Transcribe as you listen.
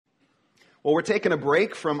Well, we're taking a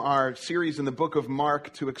break from our series in the book of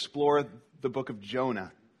Mark to explore the book of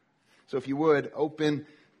Jonah. So if you would, open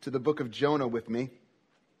to the book of Jonah with me.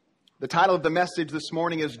 The title of the message this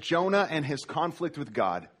morning is Jonah and His Conflict with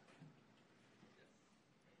God.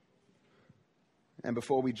 And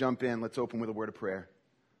before we jump in, let's open with a word of prayer.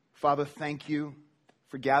 Father, thank you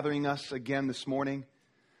for gathering us again this morning.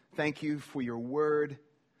 Thank you for your word.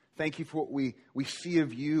 Thank you for what we see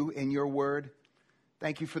of you in your word.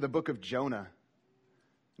 Thank you for the book of Jonah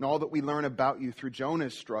and all that we learn about you through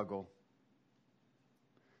Jonah's struggle.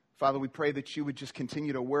 Father, we pray that you would just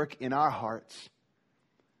continue to work in our hearts.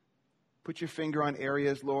 Put your finger on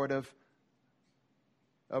areas, Lord, of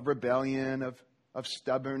rebellion, of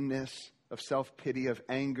stubbornness, of self-pity, of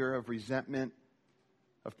anger, of resentment,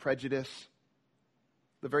 of prejudice.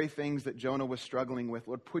 The very things that Jonah was struggling with.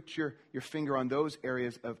 Lord, put your finger on those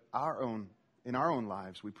areas in our own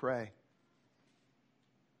lives, we pray.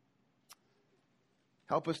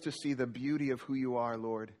 Help us to see the beauty of who you are,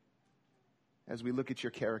 Lord, as we look at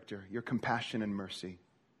your character, your compassion and mercy.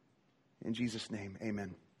 In Jesus' name,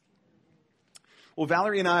 amen. Well,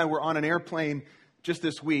 Valerie and I were on an airplane just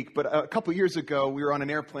this week, but a couple years ago we were on an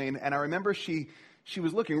airplane, and I remember she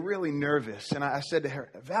was looking really nervous, and I said to her,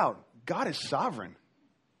 Val, God is sovereign.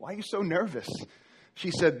 Why are you so nervous?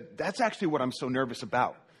 She said, that's actually what I'm so nervous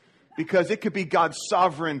about, because it could be God's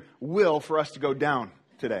sovereign will for us to go down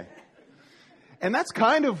today. And that's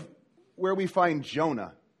kind of where we find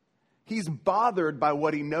Jonah. He's bothered by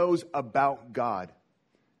what he knows about God.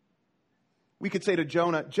 We could say to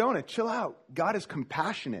Jonah, Jonah, chill out. God is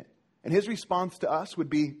compassionate. And his response to us would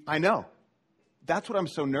be, I know. That's what I'm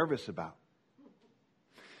so nervous about.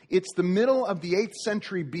 It's the middle of the 8th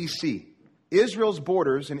century BC. Israel's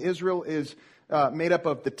borders, and Israel is made up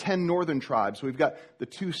of the 10 northern tribes. We've got the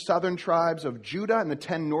 2 southern tribes of Judah and the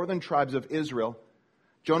 10 northern tribes of Israel.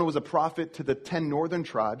 Jonah was a prophet to the 10 northern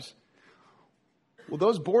tribes. Well,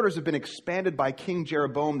 those borders have been expanded by King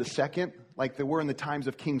Jeroboam II, like they were in the times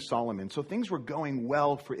of King Solomon. So things were going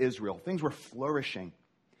well for Israel. Things were flourishing.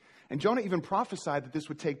 And Jonah even prophesied that this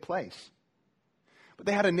would take place. But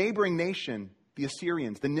they had a neighboring nation, the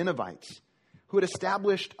Assyrians, the Ninevites, who had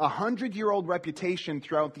established a 100-year-old reputation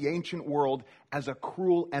throughout the ancient world as a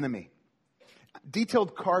cruel enemy.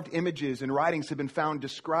 Detailed carved images and writings have been found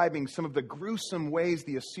describing some of the gruesome ways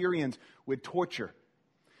the Assyrians would torture.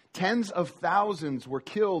 Tens of thousands were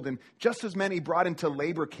killed and just as many brought into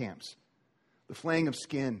labor camps. The flaying of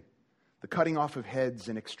skin, the cutting off of heads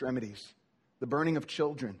and extremities, the burning of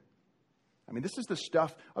children. I mean, this is the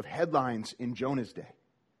stuff of headlines in Jonah's day.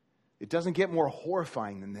 It doesn't get more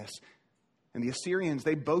horrifying than this. And the Assyrians,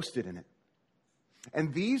 they boasted in it.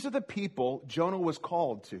 And these are the people Jonah was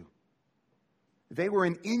called to. They were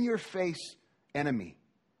an in-your-face enemy.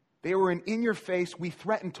 They were an in-your-face, we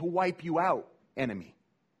threaten to wipe you out enemy.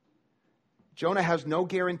 Jonah has no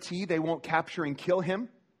guarantee they won't capture and kill him.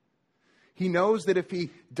 He knows that if he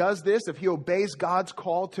does this, if he obeys God's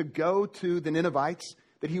call to go to the Ninevites,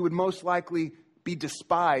 that he would most likely be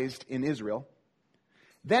despised in Israel.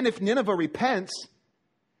 Then if Nineveh repents,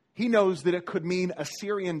 he knows that it could mean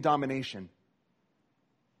Assyrian domination.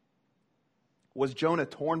 Was Jonah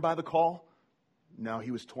torn by the call? No,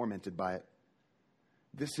 he was tormented by it.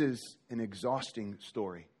 This is an exhausting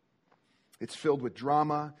story. It's filled with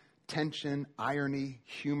drama, tension, irony,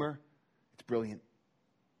 humor. It's brilliant.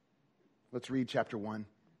 Let's read chapter 1.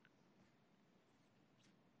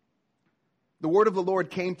 The word of the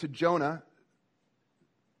Lord came to Jonah,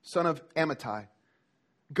 son of Amittai.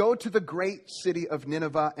 Go to the great city of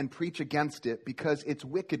Nineveh and preach against it, because its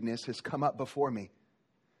wickedness has come up before me.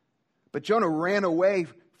 But Jonah ran away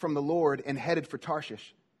from the Lord and headed for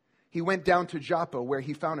Tarshish. He went down to Joppa, where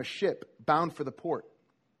he found a ship bound for the port.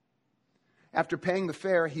 After paying the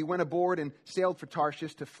fare, he went aboard and sailed for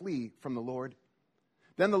Tarshish to flee from the Lord.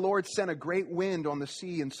 Then the Lord sent a great wind on the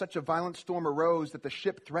sea, and such a violent storm arose that the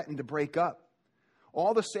ship threatened to break up.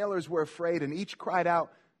 All the sailors were afraid, and each cried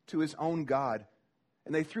out to his own God.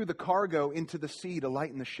 And they threw the cargo into the sea to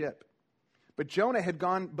lighten the ship. But Jonah had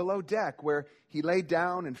gone below deck, where he lay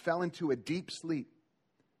down and fell into a deep sleep.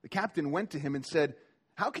 The captain went to him and said,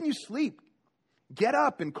 how can you sleep? Get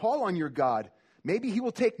up and call on your God. Maybe he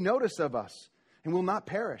will take notice of us and will not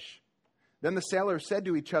perish. Then the sailors said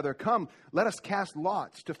to each other, come, let us cast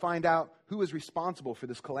lots to find out who is responsible for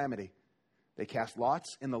this calamity. They cast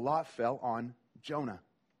lots, and the lot fell on Jonah.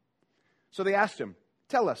 So they asked him,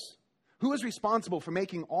 tell us, who is responsible for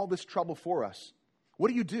making all this trouble for us? What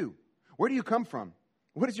do you do? Where do you come from?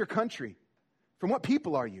 What is your country? From what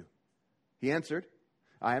people are you? He answered,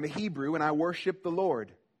 I am a Hebrew, and I worship the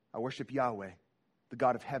Lord. I worship Yahweh, the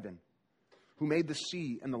God of heaven, who made the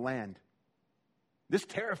sea and the land. This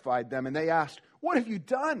terrified them, and they asked, "What have you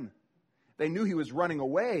done?" They knew he was running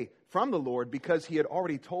away from the Lord because he had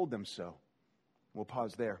already told them so. We'll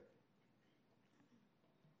pause there.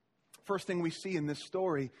 First thing we see in this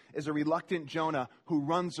story is a reluctant Jonah who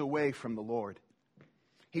runs away from the Lord.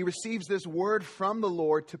 He receives this word from the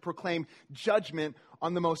Lord to proclaim judgment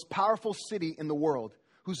on the most powerful city in the world,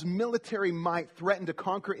 whose military might threatened to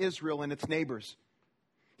conquer Israel and its neighbors.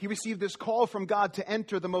 He received this call from God to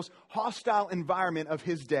enter the most hostile environment of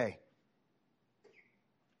his day.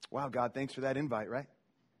 Wow, God, thanks for that invite, right?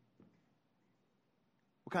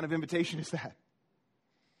 What kind of invitation is that?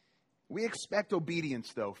 We expect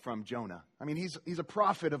obedience, though, from Jonah. I mean, he's a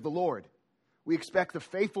prophet of the Lord. We expect a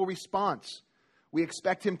faithful response. We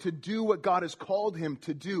expect him to do what God has called him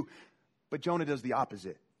to do. But Jonah does the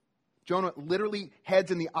opposite. Jonah literally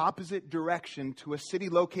heads in the opposite direction to a city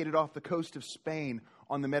located off the coast of Spain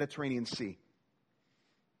on the Mediterranean Sea.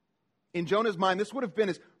 In Jonah's mind, this would have been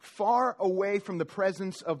as far away from the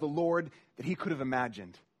presence of the Lord that he could have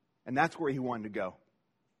imagined. And that's where he wanted to go.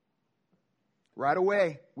 Right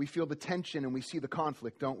away, we feel the tension and we see the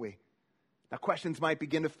conflict, don't we? Now, questions might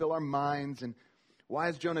begin to fill our minds. And why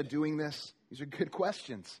is Jonah doing this? These are good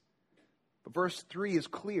questions. But verse 3 is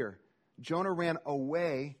clear. Jonah ran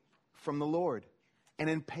away from the Lord. And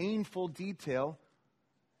in painful detail,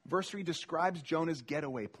 verse 3 describes Jonah's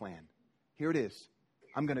getaway plan. Here it is.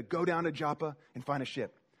 I'm going to go down to Joppa and find a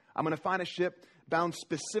ship. I'm going to find a ship bound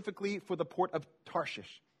specifically for the port of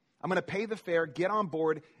Tarshish. I'm going to pay the fare, get on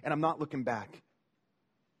board, and I'm not looking back.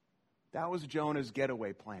 That was Jonah's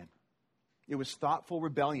getaway plan. It was thoughtful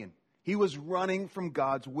rebellion. He was running from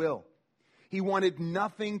God's will. He wanted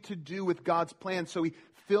nothing to do with God's plan, so he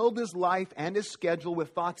filled his life and his schedule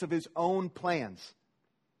with thoughts of his own plans.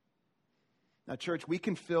 Now, church, we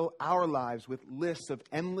can fill our lives with lists of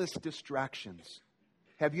endless distractions.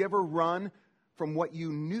 Have you ever run from what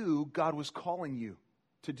you knew God was calling you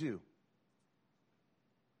to do?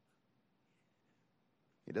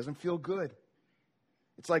 It doesn't feel good.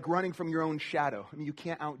 It's like running from your own shadow. I mean, you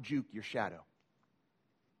can't out-juke your shadow.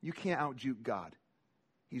 You can't out-juke God.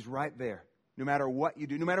 He's right there. No matter what you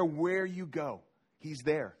do, no matter where you go, he's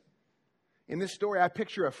there. In this story, I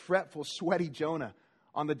picture a fretful, sweaty Jonah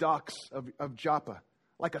on the docks of Joppa,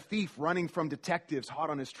 like a thief running from detectives hot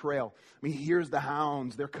on his trail. I mean, he hears the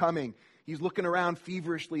hounds. They're coming. He's looking around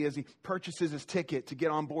feverishly as he purchases his ticket to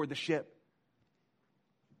get on board the ship.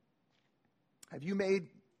 Have you made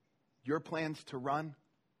your plans to run?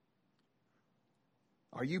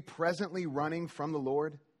 Are you presently running from the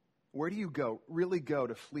Lord? Where do you really go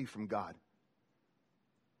to flee from God?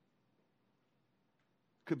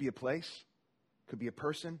 Could be a place, could be a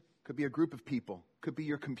person, could be a group of people, could be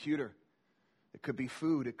your computer. It could be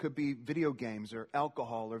food, it could be video games or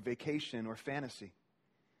alcohol or vacation or fantasy.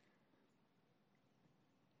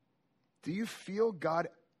 Do you feel God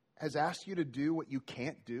has asked you to do what you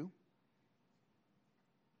can't do?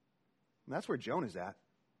 And that's where Jonah's at.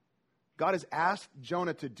 God has asked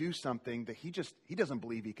Jonah to do something that he doesn't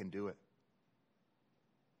believe he can do it.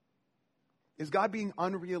 Is God being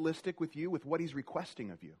unrealistic with you with what he's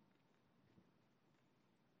requesting of you?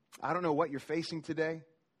 I don't know what you're facing today.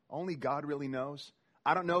 Only God really knows.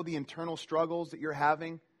 I don't know the internal struggles that you're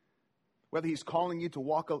having. Whether he's calling you to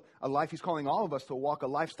walk a life, he's calling all of us to walk a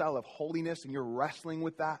lifestyle of holiness, and you're wrestling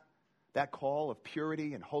with that call of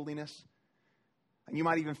purity and holiness. And you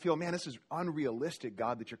might even feel, man, this is unrealistic,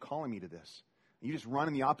 God, that you're calling me to this. And you just run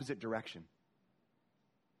in the opposite direction.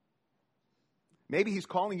 Maybe he's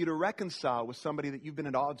calling you to reconcile with somebody that you've been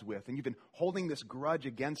at odds with, and you've been holding this grudge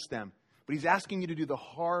against them. But he's asking you to do the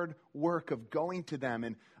hard work of going to them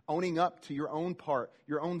and owning up to your own part,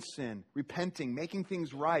 your own sin, repenting, making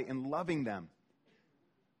things right, and loving them.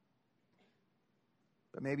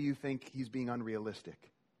 But maybe you think he's being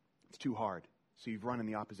unrealistic. It's too hard, so you've run in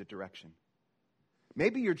the opposite direction.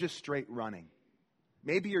 Maybe you're just straight running.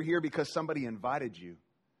 Maybe you're here because somebody invited you.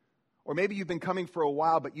 Or maybe you've been coming for a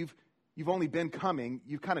while, but you've only been coming.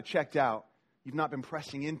 You've kind of checked out. You've not been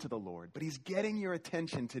pressing into the Lord. But he's getting your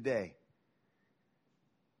attention today.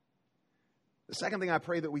 The second thing I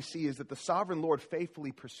pray that we see is that the sovereign Lord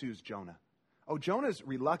faithfully pursues Jonah. Oh, Jonah's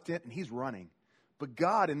reluctant and he's running. But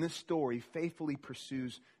God in this story faithfully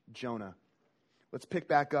pursues Jonah. Let's pick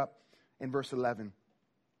back up in verse 11.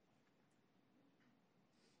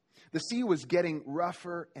 The sea was getting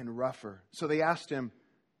rougher and rougher. So they asked him,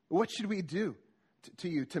 what should we do to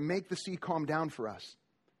you to make the sea calm down for us?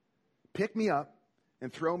 Pick me up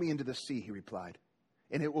and throw me into the sea, he replied,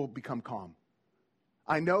 and it will become calm.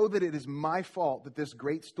 I know that it is my fault that this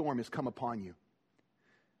great storm has come upon you.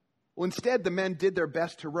 Well, instead, the men did their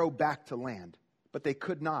best to row back to land, but they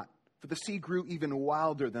could not, for the sea grew even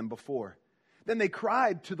wilder than before. Then they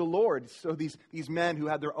cried to the Lord. So these men who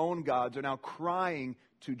had their own gods are now crying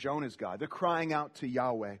to Jonah's God. They're crying out to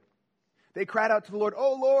Yahweh. They cried out to the Lord,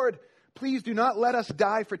 "O Lord, please do not let us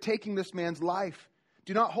die for taking this man's life.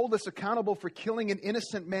 Do not hold us accountable for killing an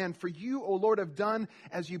innocent man, for you, O Lord, have done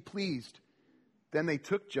as you pleased." Then they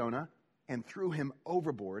took Jonah and threw him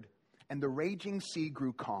overboard, and the raging sea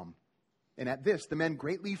grew calm. And at this, the men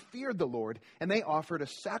greatly feared the Lord, and they offered a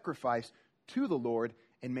sacrifice to the Lord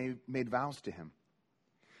and made vows to him.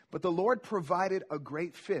 But the Lord provided a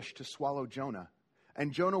great fish to swallow Jonah,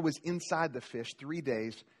 and Jonah was inside the fish 3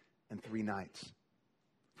 days and 3 nights.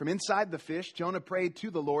 From inside the fish, Jonah prayed to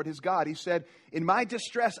the Lord his God. He said, "In my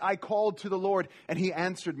distress I called to the Lord, and he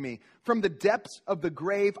answered me. From the depths of the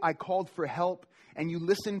grave I called for help, and you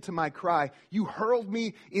listened to my cry. You hurled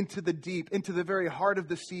me into the deep, into the very heart of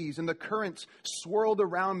the seas, and the currents swirled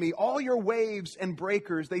around me. All your waves and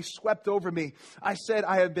breakers, they swept over me. I said,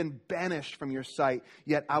 I have been banished from your sight,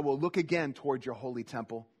 yet I will look again toward your holy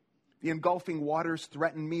temple. The engulfing waters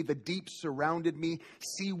threatened me. The deep surrounded me.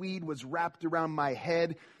 Seaweed was wrapped around my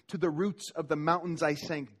head. To the roots of the mountains I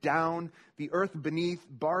sank down. The earth beneath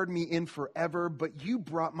barred me in forever. But you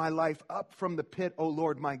brought my life up from the pit, O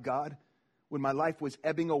Lord my God. When my life was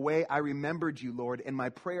ebbing away, I remembered you, Lord, and my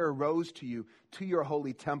prayer rose to you, to your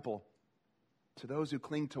holy temple. To those who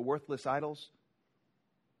cling to worthless idols,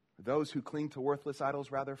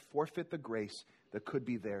 forfeit the grace that could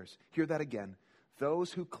be theirs." Hear that again.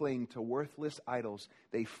 Those who cling to worthless idols,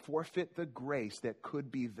 they forfeit the grace that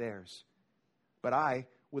could be theirs. But I,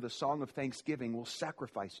 with a song of thanksgiving, will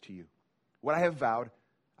sacrifice to you. What I have vowed,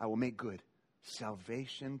 I will make good.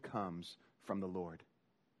 Salvation comes from the Lord.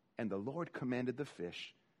 And the Lord commanded the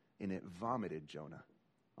fish, and it vomited Jonah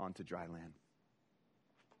onto dry land.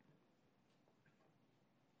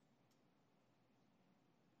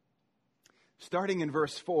 Starting in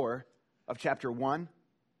verse 4 of chapter 1,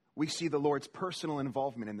 we see the Lord's personal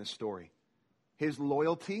involvement in this story. His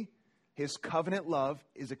loyalty, his covenant love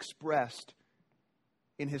is expressed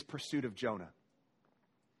in his pursuit of Jonah.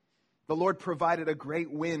 The Lord provided a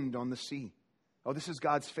great wind on the sea. Oh, this is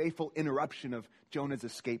God's faithful interruption of Jonah's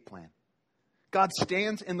escape plan. God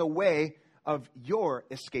stands in the way of your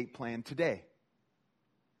escape plan today.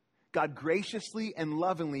 God graciously and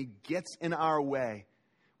lovingly gets in our way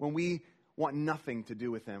when we want nothing to do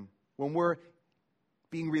with him, when we're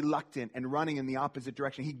being reluctant and running in the opposite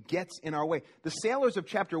direction. He gets in our way. The sailors of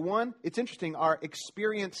chapter 1, it's interesting, are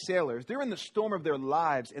experienced sailors. They're in the storm of their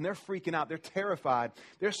lives, and they're freaking out. They're terrified.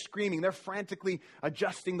 They're screaming. They're frantically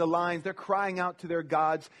adjusting the lines. They're crying out to their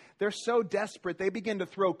gods. They're so desperate, they begin to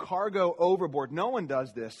throw cargo overboard. No one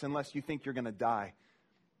does this unless you think you're going to die.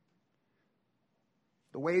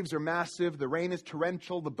 The waves are massive. The rain is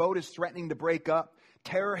torrential. The boat is threatening to break up.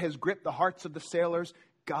 Terror has gripped the hearts of the sailors.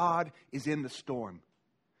 God is in the storm.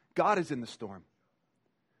 God is in the storm.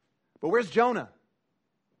 But where's Jonah?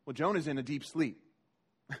 Well, Jonah's in a deep sleep.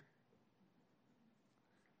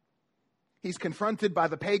 He's confronted by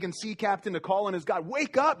the pagan sea captain to call on his God.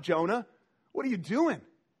 "Wake up, Jonah. What are you doing?"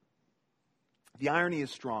 The irony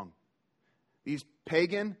is strong. This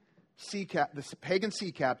pagan sea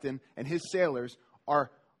captain and his sailors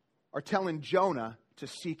are telling Jonah to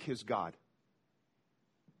seek his God.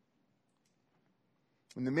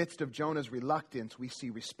 In the midst of Jonah's reluctance, we see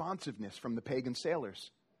responsiveness from the pagan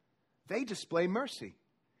sailors. They display mercy.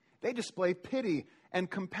 They display pity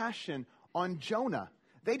and compassion on Jonah.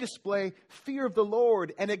 They display fear of the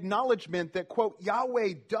Lord and acknowledgement that, quote,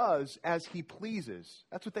 Yahweh does as he pleases.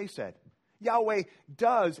 That's what they said. Yahweh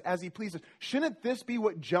does as he pleases. Shouldn't this be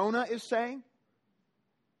what Jonah is saying?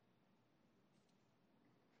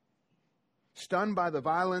 Stunned by the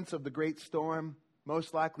violence of the great storm,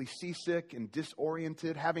 most likely seasick and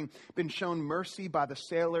disoriented, having been shown mercy by the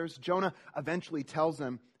sailors, Jonah eventually tells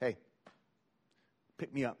them, "Hey,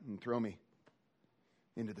 pick me up and throw me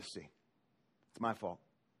into the sea. It's my fault."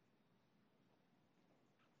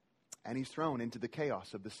 And he's thrown into the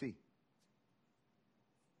chaos of the sea.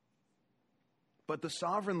 But the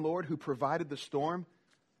sovereign Lord who provided the storm,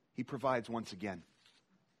 he provides once again.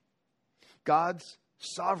 God's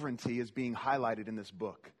sovereignty is being highlighted in this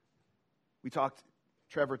book.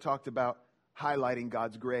 Trevor talked about highlighting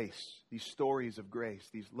God's grace. These stories of grace,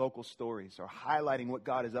 these local stories are highlighting what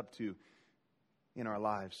God is up to in our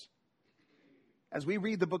lives. As we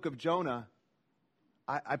read the book of Jonah,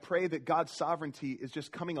 I pray that God's sovereignty is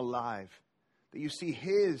just coming alive, that you see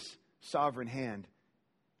his sovereign hand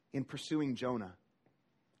in pursuing Jonah.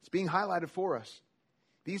 It's being highlighted for us.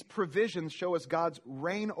 These provisions show us God's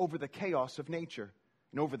reign over the chaos of nature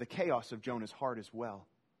and over the chaos of Jonah's heart as well.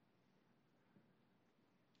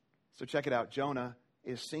 So check it out. Jonah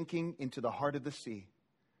is sinking into the heart of the sea.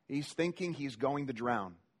 He's thinking he's going to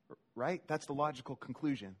drown, right? That's the logical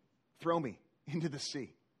conclusion. Throw me into the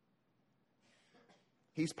sea.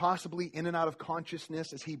 He's possibly in and out of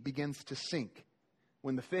consciousness as he begins to sink.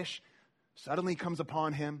 When the fish suddenly comes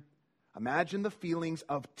upon him, imagine the feelings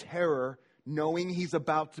of terror knowing he's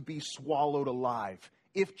about to be swallowed alive,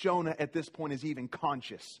 if Jonah at this point is even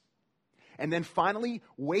conscious. And then finally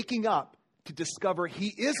waking up to discover he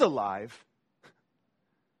is alive,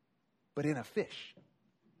 but in a fish.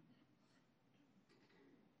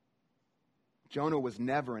 Jonah was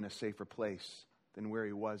never in a safer place than where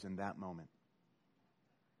he was in that moment.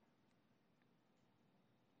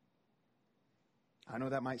 I know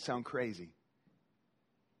that might sound crazy.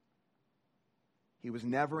 He was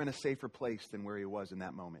never in a safer place than where he was in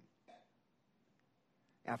that moment.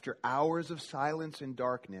 After hours of silence and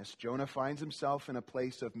darkness, Jonah finds himself in a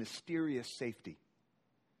place of mysterious safety.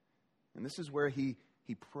 And this is where he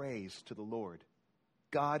prays to the Lord.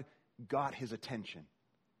 God got his attention.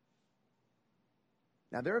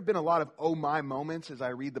 Now, there have been a lot of oh my moments as I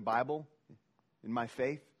read the Bible in my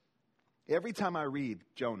faith. Every time I read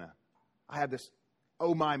Jonah, I have this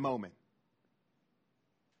oh my moment.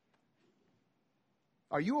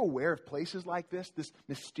 Are you aware of places like this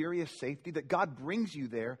mysterious safety, that God brings you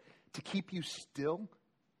there to keep you still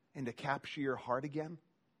and to capture your heart again?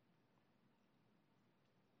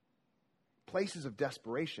 Places of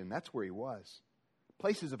desperation, that's where he was.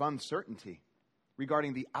 Places of uncertainty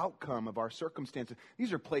regarding the outcome of our circumstances.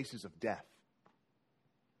 These are places of death.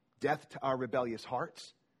 Death to our rebellious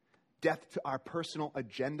hearts. Death to our personal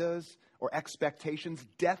agendas or expectations.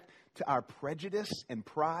 Death to our prejudice and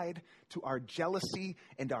pride. To our jealousy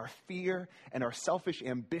and our fear and our selfish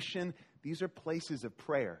ambition. These are places of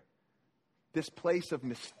prayer. This place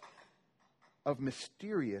of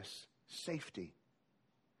mysterious safety,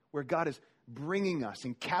 where God is bringing us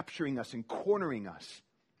and capturing us and cornering us.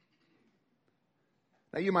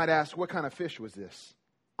 Now you might ask, what kind of fish was this?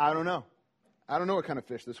 I don't know. I don't know what kind of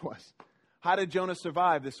fish this was. How did Jonah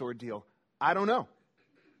survive this ordeal? I don't know.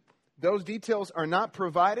 Those details are not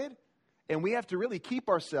provided, and we have to really keep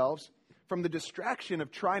ourselves from the distraction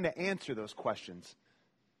of trying to answer those questions.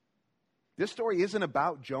 This story isn't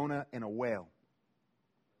about Jonah and a whale.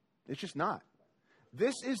 It's just not.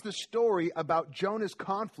 This is the story about Jonah's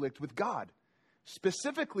conflict with God.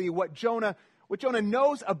 Specifically, what Jonah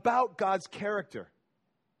knows about God's character.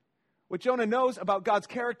 What Jonah knows about God's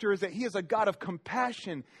character is that he is a God of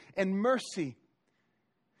compassion and mercy.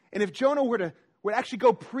 And if Jonah were to actually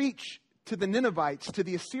go preach to the Ninevites, to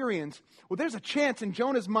the Assyrians, well, there's a chance in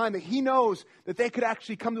Jonah's mind that he knows that they could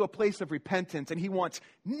actually come to a place of repentance, and he wants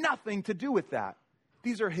nothing to do with that.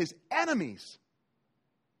 These are his enemies.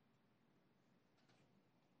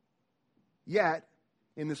 Yet,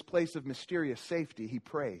 in this place of mysterious safety, he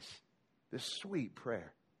prays this sweet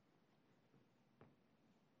prayer.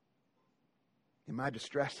 In my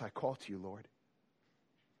distress, I call to you, Lord.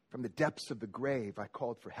 From the depths of the grave, I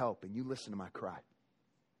called for help, and you listen to my cry.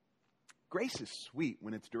 Grace is sweet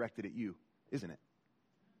when it's directed at you, isn't it?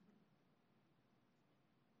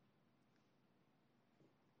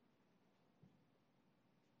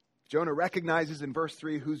 Jonah recognizes in verse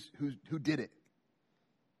 3 who did it.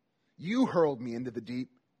 You hurled me into the deep,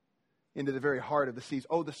 into the very heart of the seas.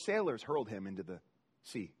 Oh, the sailors hurled him into the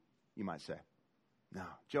sea, you might say. No,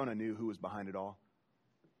 Jonah knew who was behind it all.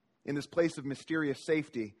 In this place of mysterious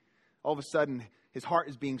safety, all of a sudden, his heart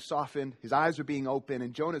is being softened, his eyes are being opened,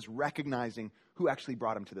 and Jonah's recognizing who actually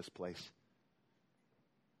brought him to this place.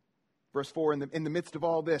 Verse 4, in the midst of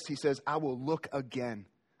all this, he says, I will look again.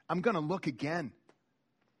 I'm going to look again.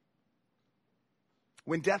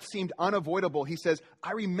 When death seemed unavoidable, he says,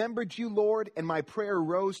 I remembered you, Lord, and my prayer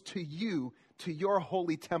rose to you, to your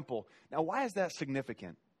holy temple. Now, why is that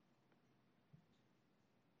significant?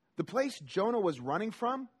 The place Jonah was running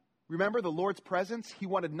from, remember the Lord's presence? He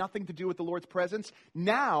wanted nothing to do with the Lord's presence.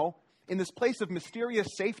 Now, in this place of mysterious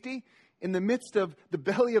safety, in the midst of the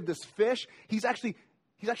belly of this fish, he's actually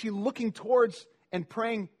looking towards and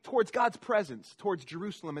praying towards God's presence, towards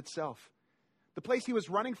Jerusalem itself. The place he was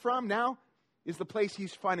running from now is the place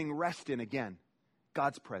he's finding rest in again,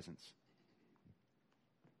 God's presence.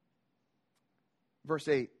 Verse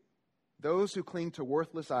 8, those who cling to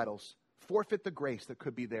worthless idols forfeit the grace that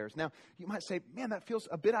could be theirs. Now, you might say, man, that feels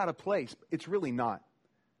a bit out of place. It's really not.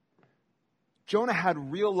 Jonah had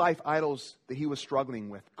real life idols that he was struggling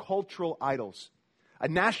with, cultural idols. A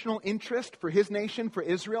national interest for his nation, for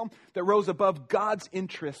Israel, that rose above God's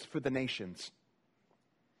interest for the nations.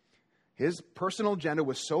 His personal agenda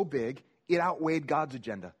was so big, it outweighed God's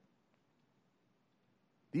agenda.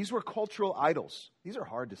 These were cultural idols. These are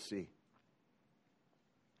hard to see.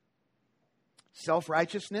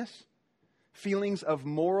 Self-righteousness, feelings of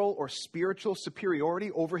moral or spiritual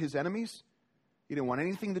superiority over his enemies. He didn't want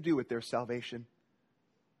anything to do with their salvation.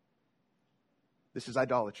 This is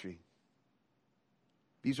idolatry.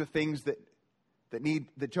 These are things that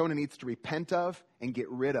Jonah needs to repent of and get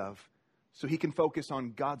rid of so he can focus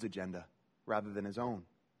on God's agenda rather than his own.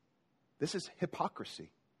 This is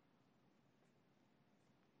hypocrisy.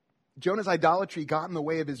 Jonah's idolatry got in the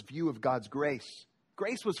way of his view of God's grace.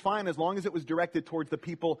 Grace was fine as long as it was directed towards the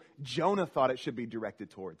people Jonah thought it should be directed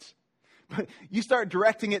towards. But you start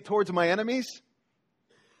directing it towards my enemies,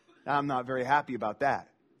 I'm not very happy about that.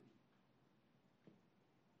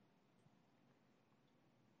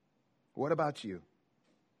 What about you?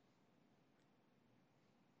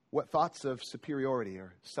 What thoughts of superiority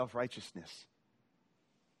or self-righteousness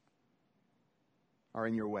are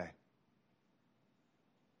in your way?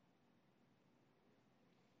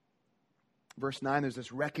 Verse 9, there's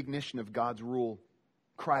this recognition of God's rule,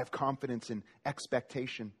 cry of confidence and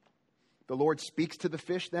expectation. The Lord speaks to the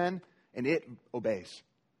fish then, and it obeys.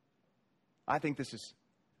 I think this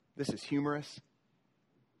is humorous.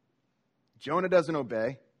 Jonah doesn't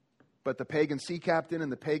obey, but the pagan sea captain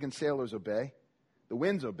and the pagan sailors obey. The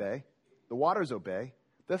winds obey. The waters obey.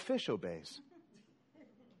 The fish obeys.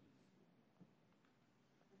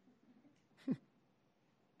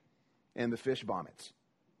 And the fish vomits.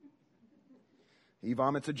 He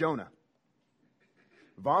vomits a Jonah.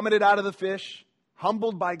 Vomited out of the fish,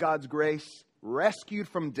 humbled by God's grace, rescued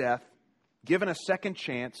from death, given a second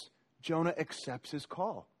chance, Jonah accepts his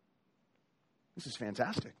call. This is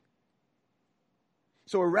fantastic.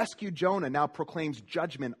 So a rescued Jonah now proclaims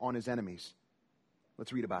judgment on his enemies.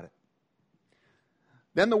 Let's read about it.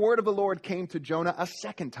 Then the word of the Lord came to Jonah a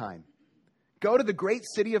second time. Go to the great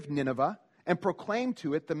city of Nineveh and proclaim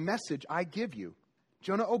to it the message I give you.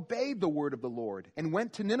 Jonah obeyed the word of the Lord and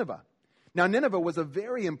went to Nineveh. Now Nineveh was a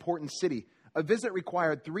very important city. A visit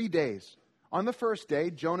required 3 days. On the first day,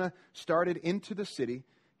 Jonah started into the city.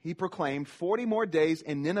 He proclaimed, 40 more days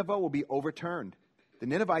and Nineveh will be overturned. The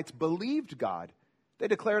Ninevites believed God. They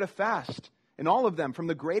declared a fast, and all of them, from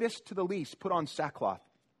the greatest to the least, put on sackcloth.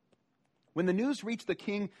 When the news reached the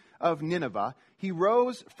king of Nineveh, he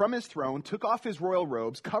rose from his throne, took off his royal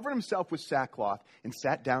robes, covered himself with sackcloth, and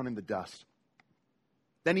sat down in the dust.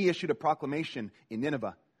 Then he issued a proclamation in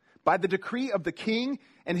Nineveh. By the decree of the king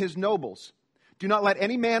and his nobles, do not let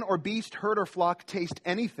any man or beast, herd or flock taste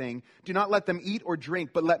anything. Do not let them eat or drink,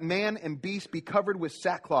 but let man and beast be covered with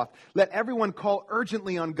sackcloth. Let everyone call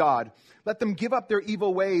urgently on God. Let them give up their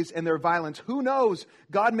evil ways and their violence. Who knows?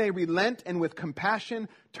 God may relent and with compassion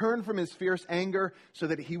turn from his fierce anger so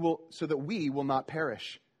that we will not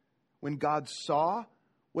perish. When God saw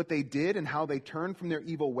what they did and how they turned from their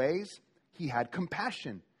evil ways, he had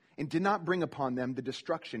compassion and did not bring upon them the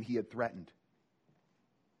destruction he had threatened.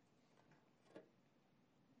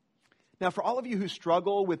 Now, for all of you who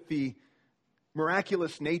struggle with the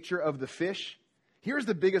miraculous nature of the fish, here's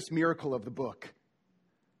the biggest miracle of the book.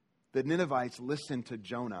 The Ninevites listened to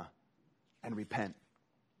Jonah and repent.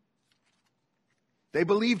 They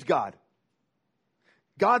believed God.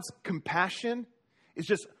 God's compassion is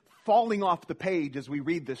just falling off the page as we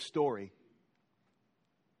read this story.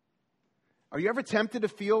 Are you ever tempted to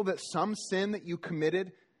feel that some sin that you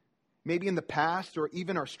committed, maybe in the past or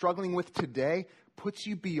even are struggling with today, puts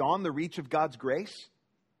you beyond the reach of God's grace?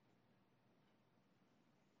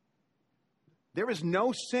 There is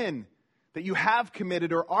no sin that you have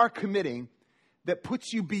committed or are committing that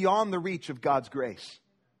puts you beyond the reach of God's grace.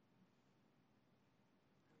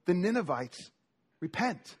 The Ninevites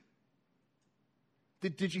repent.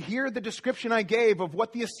 Did you hear the description I gave of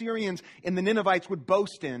what the Assyrians and the Ninevites would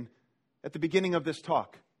boast in at the beginning of this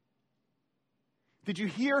talk? Did you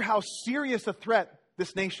hear how serious a threat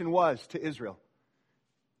this nation was to Israel?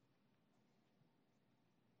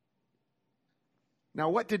 Now,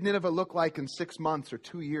 what did Nineveh look like in 6 months or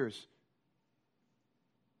 2 years?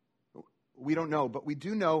 We don't know, but we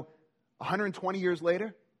do know 120 years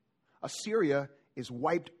later, Assyria is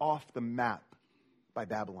wiped off the map by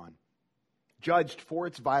Babylon, judged for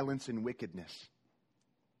its violence and wickedness.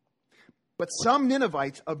 But some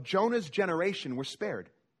Ninevites of Jonah's generation were spared.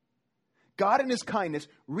 God in his kindness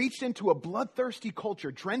reached into a bloodthirsty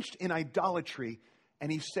culture drenched in idolatry, and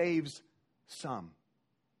he saves some.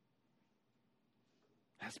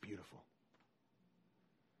 That's beautiful.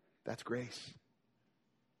 That's grace.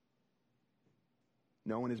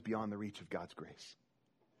 No one is beyond the reach of God's grace.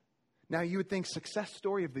 Now you would think success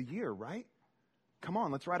story of the year, right? Come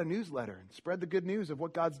on, let's write a newsletter and spread the good news of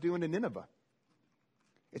what God's doing in Nineveh.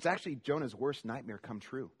 It's actually Jonah's worst nightmare come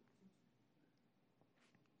true.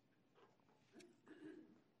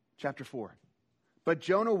 Chapter 4. But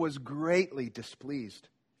Jonah was greatly displeased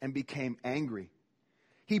and became angry.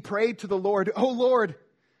 He prayed to the Lord, "O Lord,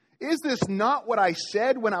 is this not what I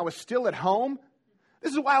said when I was still at home?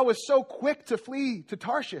 This is why I was so quick to flee to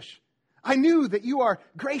Tarshish. I knew that you are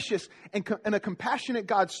gracious and a compassionate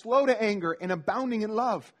God, slow to anger and abounding in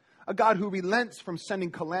love, a God who relents from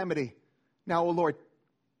sending calamity. Now, O Lord,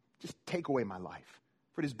 just take away my life,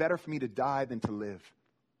 for it is better for me to die than to live."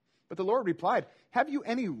 But the Lord replied, "Have you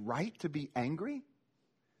any right to be angry?"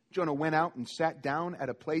 Jonah went out and sat down at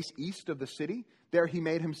a place east of the city. There he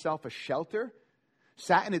made himself a shelter,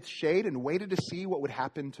 sat in its shade, and waited to see what would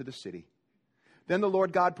happen to the city. Then the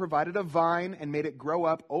Lord God provided a vine and made it grow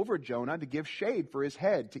up over Jonah to give shade for his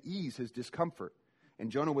head to ease his discomfort.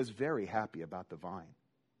 And Jonah was very happy about the vine.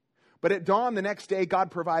 But at dawn the next day,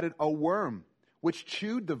 God provided a worm, which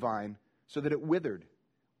chewed the vine so that it withered.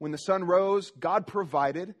 When the sun rose, God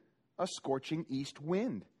provided a scorching east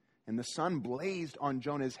wind, and the sun blazed on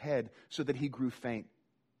Jonah's head so that he grew faint.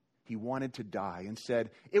 He wanted to die and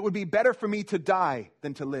said, "It would be better for me to die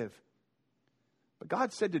than to live." But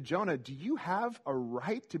God said to Jonah, "Do you have a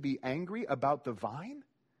right to be angry about the vine?"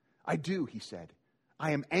 "I do," he said.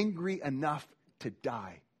 "I am angry enough to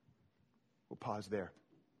die." We'll pause there.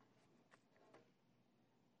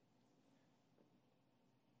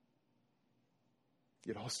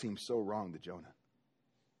 It all seems so wrong to Jonah.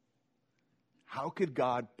 How could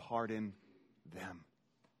God pardon them?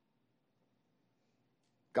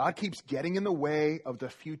 God keeps getting in the way of the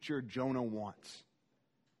future Jonah wants.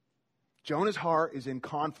 Jonah's heart is in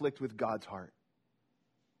conflict with God's heart.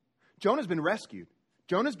 Jonah's been rescued.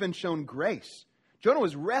 Jonah's been shown grace. Jonah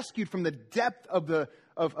was rescued from the depth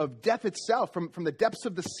of death itself, from the depths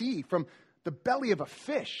of the sea, from the belly of a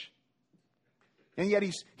fish. And yet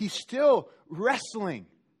he's still wrestling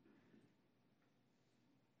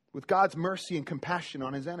with God's mercy and compassion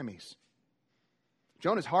on his enemies.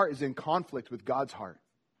 Jonah's heart is in conflict with God's heart.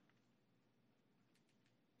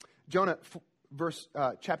 Jonah,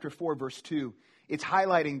 chapter 4, verse 2, it's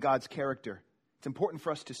highlighting God's character. It's important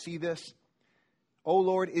for us to see this. "O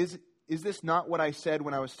Lord, is this not what I said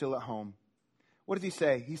when I was still at home?" What does he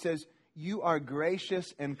say? He says, "You are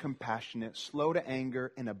gracious and compassionate, slow to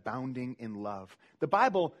anger and abounding in love." The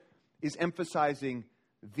Bible is emphasizing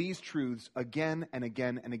these truths again and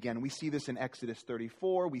again and again. We see this in Exodus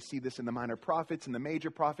 34. We see this in the minor prophets and the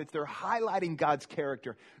major prophets. They're highlighting God's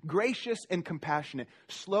character. Gracious and compassionate,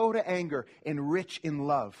 slow to anger, and rich in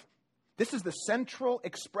love. This is the central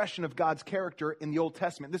expression of God's character in the Old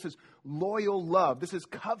Testament. This is loyal love. This is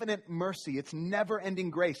covenant mercy. It's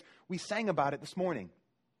never-ending grace. We sang about it this morning.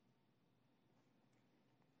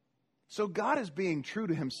 So God is being true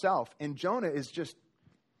to himself, and Jonah is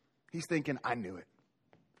he's thinking, "I knew it.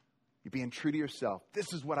 You're being true to yourself.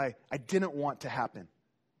 This is what I didn't want to happen."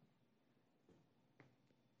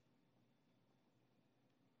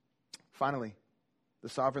 Finally, the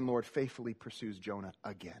sovereign Lord faithfully pursues Jonah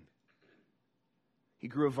again. He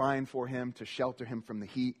grew a vine for him to shelter him from the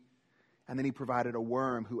heat, and then he provided a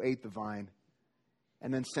worm who ate the vine,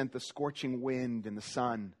 and then sent the scorching wind and the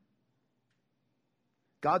sun.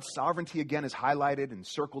 God's sovereignty again is highlighted and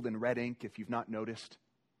circled in red ink, if you've not noticed.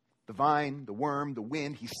 The vine, the worm, the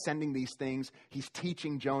wind, he's sending these things. He's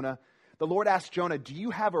teaching Jonah. The Lord asked Jonah, "Do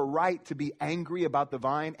you have a right to be angry about the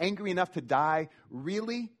vine? Angry enough to die?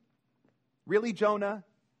 Really? Really, Jonah?"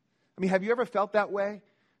 I mean, have you ever felt that way?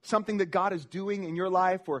 Something that God is doing in your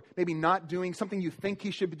life, or maybe not doing, something you think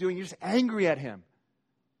he should be doing, you're just angry at him.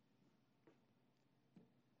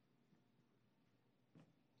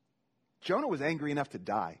 Jonah was angry enough to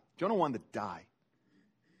die. Jonah wanted to die.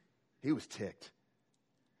 He was ticked.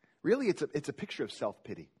 Really, it's a picture of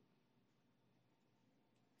self-pity.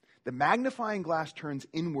 The magnifying glass turns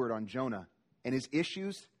inward on Jonah, and his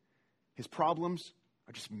issues, his problems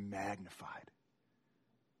are just magnified.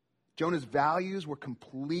 Jonah's values were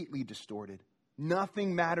completely distorted.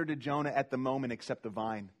 Nothing mattered to Jonah at the moment except the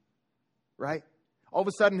vine, right? All of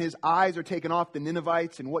a sudden, his eyes are taken off the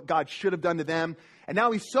Ninevites and what God should have done to them. And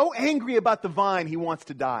now he's so angry about the vine, he wants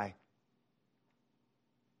to die.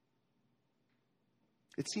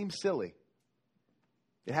 It seems silly.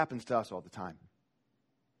 It happens to us all the time.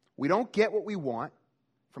 We don't get what we want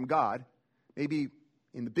from God, maybe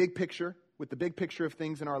in the big picture, with the big picture of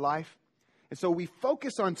things in our life. And so we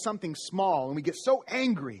focus on something small and we get so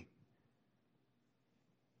angry.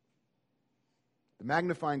 The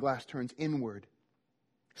magnifying glass turns inward.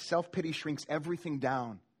 Self-pity shrinks everything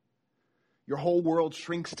down. Your whole world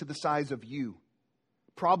shrinks to the size of you.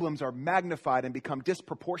 Problems are magnified and become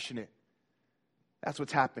disproportionate. That's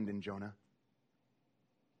what's happened in Jonah.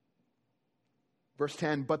 Verse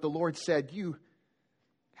 10, but the Lord said, you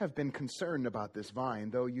have been concerned about this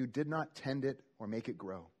vine, though you did not tend it or make it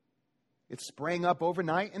grow. It sprang up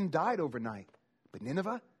overnight and died overnight. But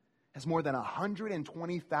Nineveh has more than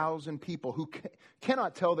 120,000 people who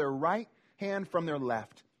cannot tell their right hand from their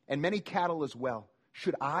left, and many cattle as well.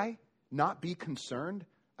 Should I not be concerned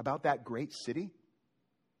about that great city?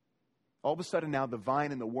 All of a sudden now the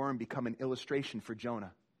vine and the worm become an illustration for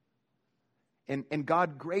Jonah. And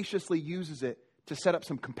God graciously uses it to set up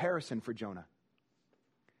some comparison for Jonah.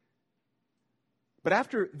 But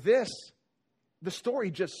after this, the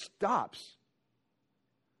story just stops.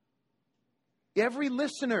 Every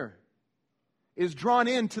listener is drawn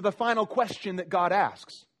into the final question that God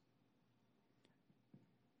asks.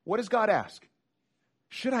 What does God ask?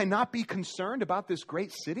 Should I not be concerned about this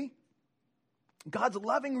great city? God's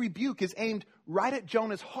loving rebuke is aimed right at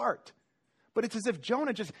Jonah's heart. But it's as if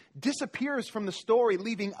Jonah just disappears from the story,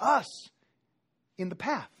 leaving us in the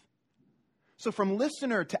path. So from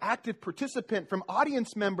listener to active participant, from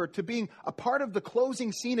audience member to being a part of the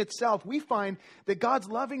closing scene itself, we find that God's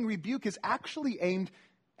loving rebuke is actually aimed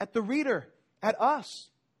at the reader, at us.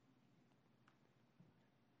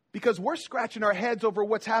 Because we're scratching our heads over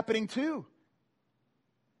what's happening too.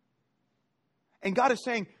 And God is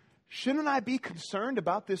saying, shouldn't I be concerned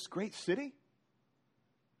about this great city?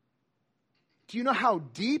 Do you know how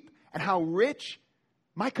deep and how rich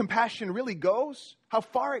my compassion really goes? How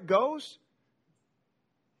far it goes?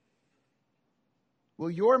 Will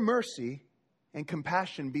your mercy and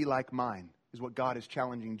compassion be like mine? Is what God is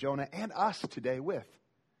challenging Jonah and us today with.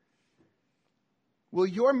 Will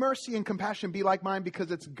your mercy and compassion be like mine? Because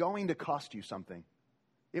it's going to cost you something.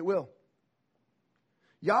 It will.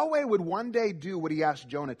 Yahweh would one day do what he asked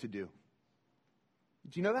Jonah to do.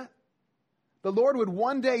 Do you know that? The Lord would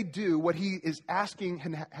one day do what he is asking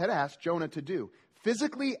and had asked Jonah to do.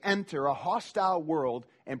 Physically enter a hostile world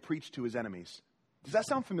and preach to his enemies. Does that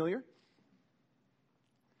sound familiar?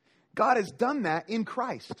 God has done that in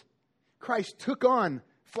Christ. Christ took on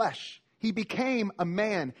flesh. He became a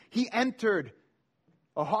man. He entered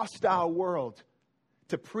a hostile world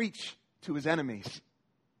to preach to his enemies.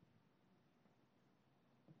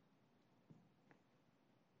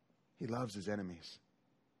 He loves his enemies.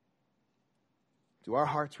 Do our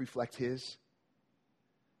hearts reflect his?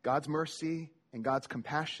 God's mercy and God's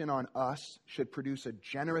compassion on us should produce a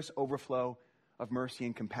generous overflow of mercy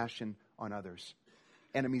and compassion on others,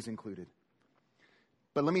 enemies included.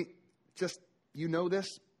 But let me just, you know this,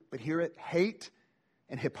 but hear it. Hate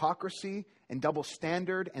and hypocrisy and double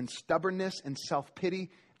standard and stubbornness and self-pity,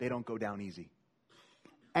 they don't go down easy.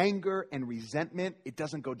 Anger and resentment, it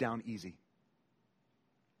doesn't go down easy.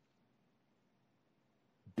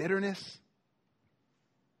 Bitterness.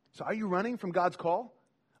 So are you running from God's call?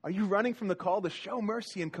 Are you running from the call to show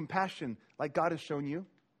mercy and compassion like God has shown you?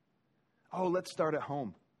 Oh, let's start at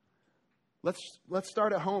home. Let's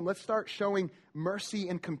start at home. Let's start showing mercy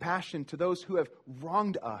and compassion to those who have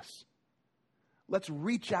wronged us. Let's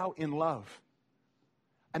reach out in love.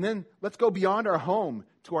 And then let's go beyond our home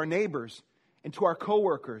to our neighbors and to our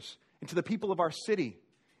coworkers and to the people of our city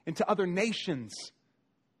and to other nations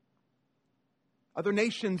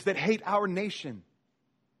that hate our nation.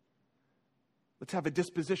 Let's have a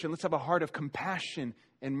disposition. Let's have a heart of compassion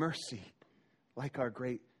and mercy like our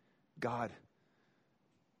great God.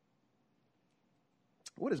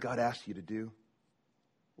 What does God ask you to do?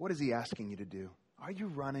 What is he asking you to do? Are you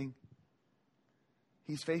running?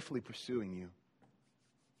 He's faithfully pursuing you.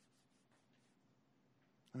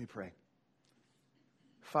 Let me pray.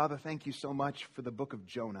 Father, thank you so much for the book of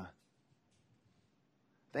Jonah.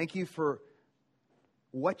 Thank you for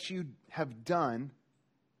what you have done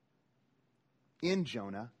in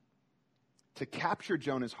Jonah to capture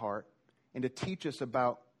Jonah's heart and to teach us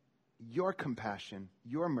about your compassion,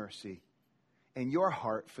 your mercy, and your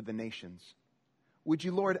heart for the nations. Would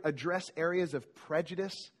you, Lord, address areas of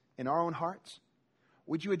prejudice in our own hearts?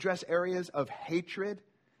 Would you address areas of hatred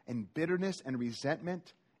and bitterness and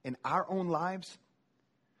resentment in our own lives?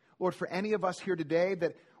 Lord, for any of us here today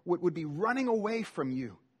that would be running away from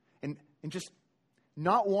you and just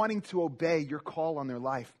not wanting to obey your call on their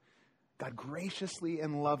life, God, graciously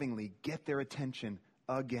and lovingly get their attention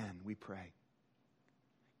again, we pray.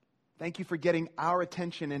 Thank you for getting our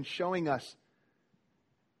attention and showing us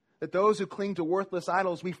that those who cling to worthless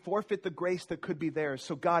idols, we forfeit the grace that could be theirs.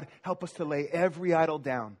 So God, help us to lay every idol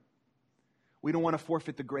down. We don't want to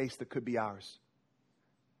forfeit the grace that could be ours.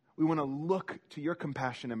 We want to look to your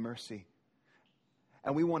compassion and mercy.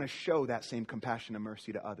 And we want to show that same compassion and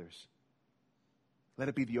mercy to others. Let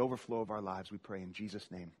it be the overflow of our lives, we pray in Jesus'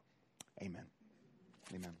 name. Amen.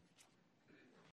 Amen.